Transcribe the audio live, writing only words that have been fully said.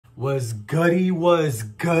Was gutty.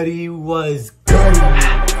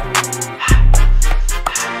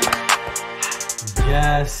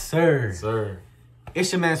 Yes, sir. Sir.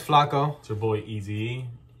 It's your man's Flacco. It's your boy Easy.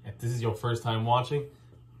 If this is your first time watching,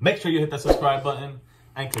 make sure you hit that subscribe button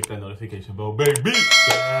and click that notification bell, baby.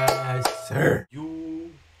 Yes, sir.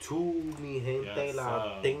 YouTube, mi gente Yes,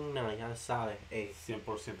 latina, ya sabes.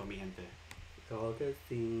 100% mi gente. Claro que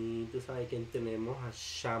sí. Tú sabes quién tenemos, a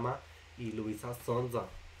Xamã y Luísa Sonza.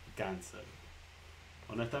 Cáncer.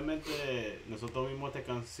 Honestamente, nosotros vimos esta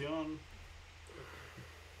canción.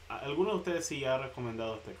 Algunos de ustedes sí han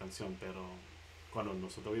recomendado esta canción, pero cuando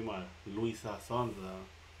nosotros vimos a Luísa Sonza,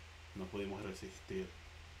 no pudimos resistir.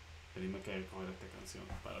 Tenemos que coger esta canción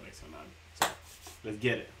para reaccionar. So, let's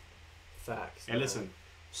get it. Facts. And listen,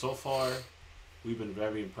 so far, we've been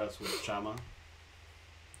very impressed with Xamã.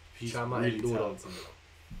 He's Xamã really es duro.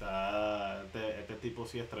 talented. Este tipo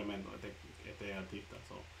sí es tremendo, este artista.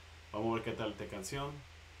 So, vamos a ver qué tal esta canción.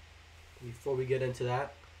 Before we get into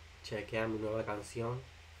that, chequea mi nueva canción.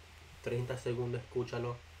 30 segundos,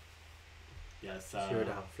 escúchalo. Yes, Hear it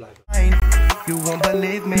out, Flacco. You won't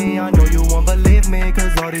believe me, I know you won't believe me,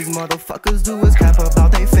 cause all these motherfuckers do is cap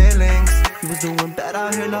about their feelings. You was doing bad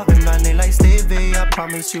out here loving that name like Stevie. I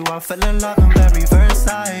promise you I fell in love in very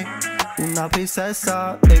Versailles. Una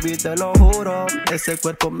princesa, baby te lo juro. Ese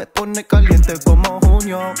cuerpo me pone caliente como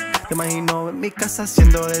junio. Te imagino en mi casa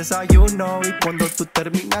haciendo desayuno. Y cuando tú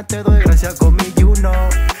terminas te doy gracias con mi you know.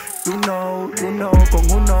 You know,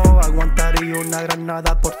 con uno aguantaría una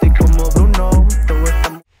granada por ti como Bruno. Todo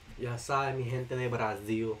está... Ya sabes, mi gente de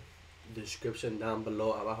Brasil. Description down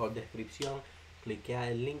below, abajo descripción. Cliquea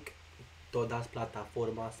el link. Todas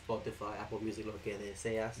plataformas, Spotify, Apple Music, lo que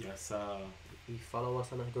deseas. Yes, Y follow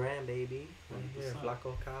us on the gram, baby. Right here, 100%.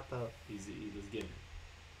 Flacco Capa. Easy, let's get it.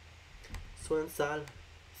 Swin Sal,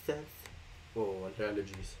 Sense. Oh,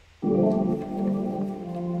 allergies.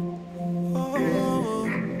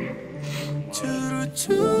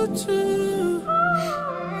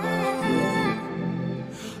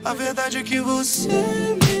 A verdade é que você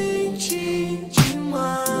mente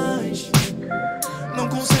demais. Não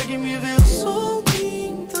consegue me ver solto,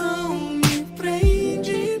 então me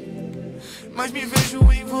prende. Mas me vejo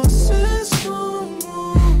em você,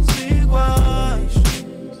 somos iguais.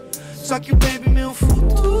 Só que, baby, meu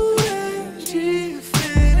futuro é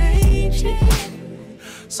diferente.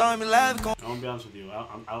 Só me leve com... I'm gonna be honest with you. I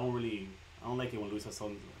don't like it when Luísa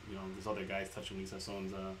Sonza, you know, this other guy's touching Luísa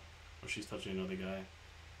Sonza, or she's touching another guy.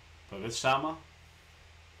 But if it's Xamã,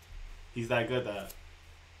 he's that good that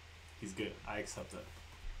he's good. I accept it.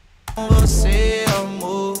 Com você,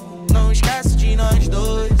 amor, não esquece de nós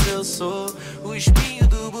dois. Eu sou o espinho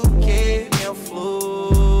do buquê, minha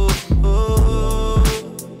flor.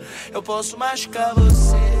 Eu posso machucar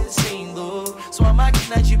você sem dor. Sou uma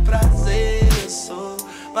máquina de prazer. Eu sou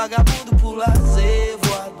vagabundo por lazer,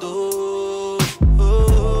 voador.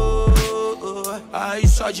 Aí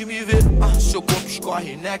só de me ver, seu corpo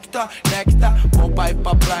escorre néctar. Bom pra ir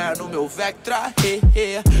pra praia no meu Vectra.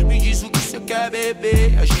 Me diz o que você quer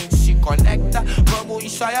beber, a gente se conecta. Vamos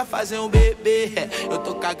ensaiar, fazer um bebê. Eu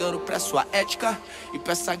tô cagando pra sua ética e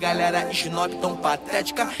pra essa galera snob tão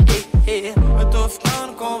patética. Eu tô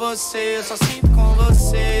ficando com você, só sinto com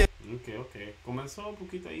você. Ok. Comenzó un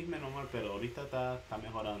poquito a irme normal, pero ahorita está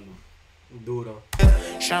mejorando. Duro.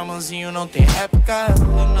 Xamãzinho não tem réplica,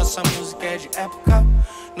 nossa música é de época.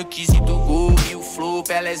 No quesito gol e o flow,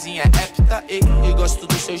 Pelezinha hepta. E gosto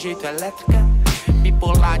do seu jeito elétrica.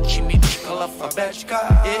 Bipolar, tímida, escala alfabética.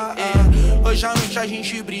 Hoje à noite a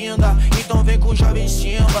gente brinda, então vem com o jovem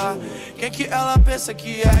Simba. Quem que ela pensa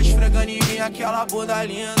que é? Esfregando em mim aquela bunda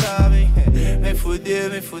linda. Vem fuder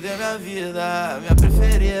minha vida, minha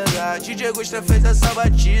preferida. DJ Gustah fez essa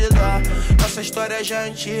batida. Nossa história já é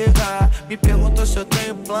antiga. Me perguntou se eu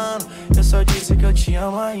tenho plano, eu só disse que eu te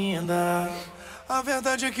amo ainda. A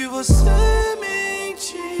verdade é que você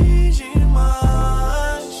mente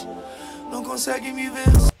demais. Não consegue me ver.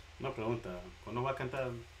 Una pregunta, ¿cuándo va a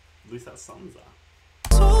cantar Luísa Sonza?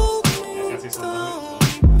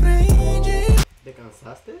 ¿Te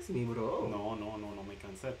cansaste, mi bro? No me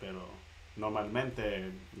cansé, pero normalmente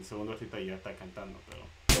el segundo artista ya está cantando, pero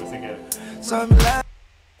parece que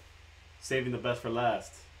saving the best for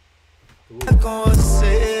last. Com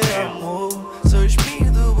você, amor, sou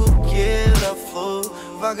espinho do buquê da flor,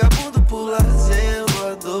 vagabundo por lazer,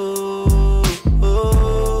 voador.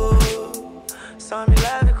 Só me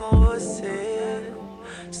leve com você,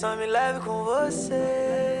 só me leve com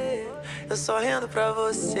você. Eu sorrindo pra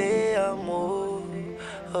você, amor.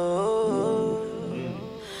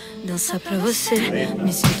 dançar pra você.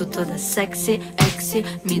 Me sinto toda sexy,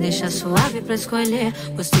 me deixa suave pra escolher.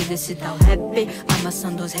 Gostei desse tal rap,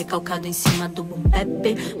 amassando os recalcados em cima do boom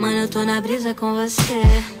bap. Mano, eu tô na brisa com você.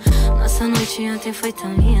 Nossa noite ontem foi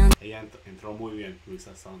tão linda. Ella entró muy bien,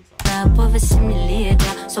 Luísa Sonza. Pra ver se me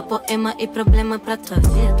liga. Só poema e problema pra tua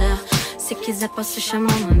vida. Se quiser posso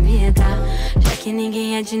chamar uma amiga, já que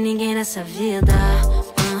ninguém é de ninguém nessa vida.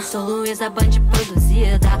 Sou Luísa, band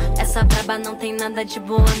produzida. Essa braba não tem nada de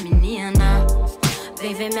boa, menina.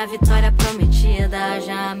 Vem ver minha vitória prometida.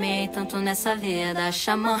 Já amei tanto nessa vida.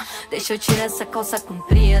 Xamã, deixa eu tirar essa calça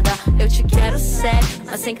comprida. Eu te quero sério,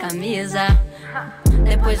 mas sem camisa.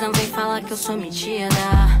 Depois não vem falar que eu sou mentira.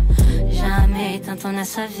 Já amei tanto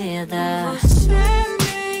nessa vida. Você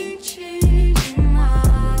mente demais.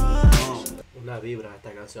 Una vibra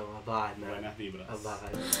esta canción, a vibe, man. Buenas vibras. A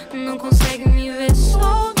vibe. Não consegue me ver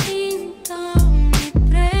só, então me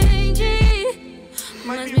prende.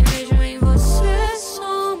 Mas me vejo em você,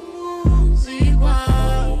 somos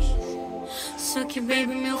iguais. Só que,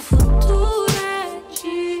 baby, meu futuro é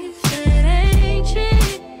diferente.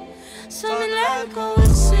 Só me leve com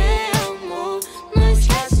você, amor. Não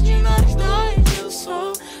esquece de nós dois. Eu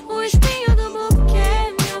sou o espinho do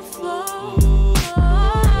buquê, minha flor.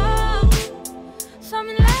 Só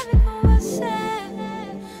me leve com você.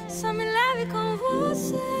 Só me leve com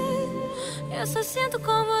você. Eu só sinto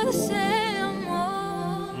com você, amor.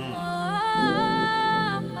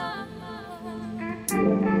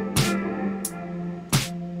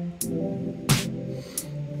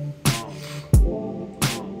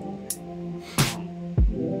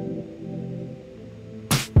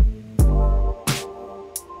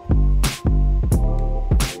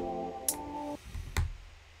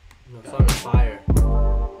 The song is fire.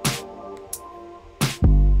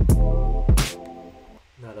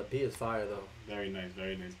 Nah, the beat is fire though. Very nice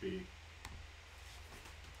beat.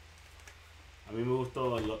 A mí me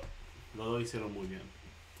gustó, los dos hicieron muy bien.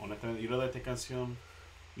 Honestamente, yo le doy esta canción,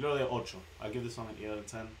 yo le doy 8. I give this song an 8 out of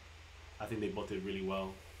 10. I think they both did really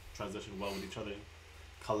well, transitioned well with each other,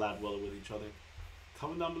 collab well with each other.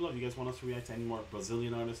 Comment down below if you guys want us to react to any more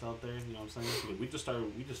Brazilian artists out there. You know what I'm saying? Because we just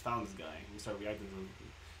found this guy. We started reacting to him.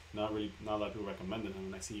 Not a lot of people recommended him,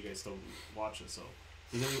 and I see you guys still watch it. So,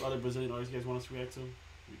 is there any other Brazilian artists you guys want us to react to?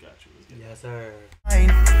 We got you. Let's get it. Yes, sir.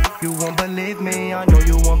 You won't believe me, I know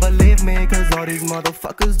you won't believe me, cause all these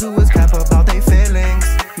motherfuckers do is cap about their feelings.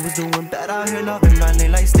 You was doing bad out here loving Riley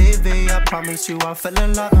like Stevie. I promise you I fell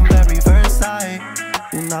in love in very first sight.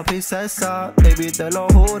 Una princesa, baby te lo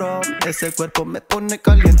juro. Ese cuerpo me pone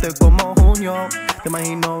caliente como junio. Te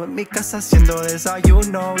imagino en mi casa haciendo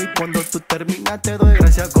desayuno. Y cuando tú terminas te doy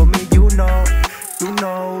gracias con mi you know.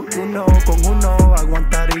 Con uno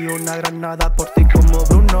aguantaría una granada por ti como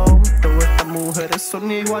Bruno. Todas estas mujeres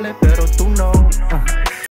son iguales pero tú no.